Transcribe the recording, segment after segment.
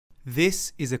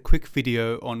This is a quick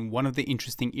video on one of the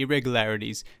interesting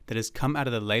irregularities that has come out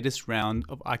of the latest round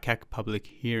of ICAC public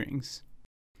hearings.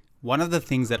 One of the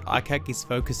things that ICAC is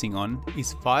focusing on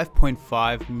is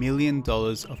 $5.5 million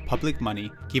of public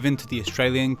money given to the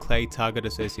Australian Clay Target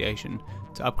Association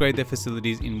to upgrade their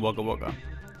facilities in Wagga Wagga.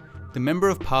 The Member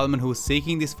of Parliament who was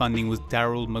seeking this funding was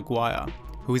Daryl Maguire,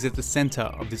 who is at the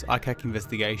centre of this ICAC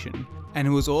investigation, and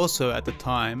who was also, at the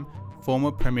time,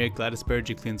 former Premier Gladys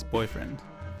Berejiklian's boyfriend.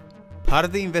 Part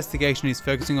of the investigation is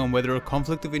focusing on whether a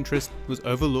conflict of interest was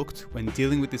overlooked when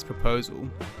dealing with this proposal,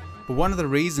 but one of the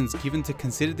reasons given to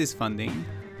consider this funding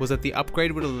was that the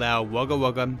upgrade would allow Wagga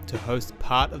Wagga to host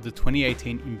part of the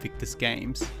 2018 Invictus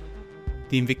Games.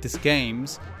 The Invictus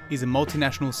Games is a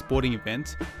multinational sporting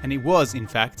event, and it was, in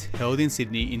fact, held in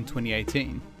Sydney in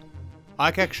 2018.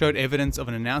 ICAC showed evidence of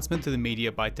an announcement to the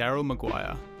media by Daryl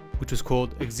Maguire, which was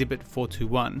called Exhibit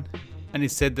 421, and it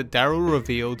said that Daryl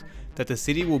revealed that the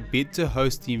city will bid to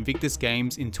host the Invictus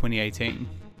Games in 2018.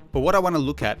 But what I want to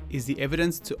look at is the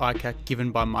evidence to ICAC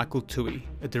given by Michael Toohey,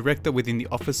 a director within the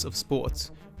Office of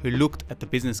Sports, who looked at the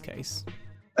business case.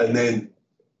 And then,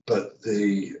 but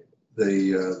the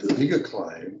bigger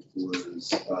claim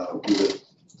was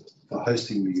for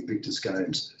hosting the Invictus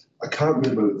Games. I can't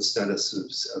remember the status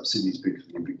of Sydney's big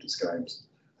Invictus Games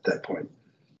at that point,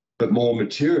 but more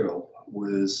material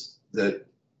was that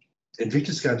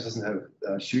Invictus Games doesn't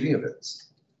have shooting events.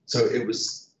 So it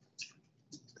was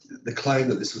the claim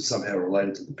that this was somehow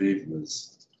related to the bid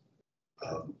was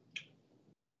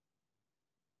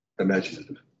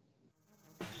imaginative.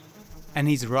 And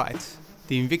he's right.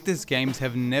 The Invictus Games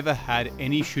have never had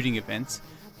any shooting events,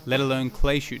 let alone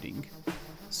clay shooting.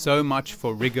 So much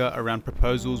for rigour around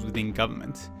proposals within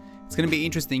government. It's going to be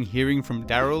interesting hearing from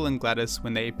Daryl and Gladys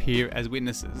when they appear as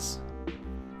witnesses.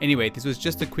 Anyway, this was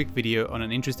just a quick video on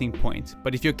an interesting point,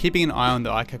 but if you're keeping an eye on the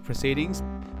ICAC proceedings,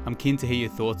 I'm keen to hear your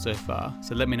thoughts so far,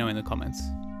 so let me know in the comments.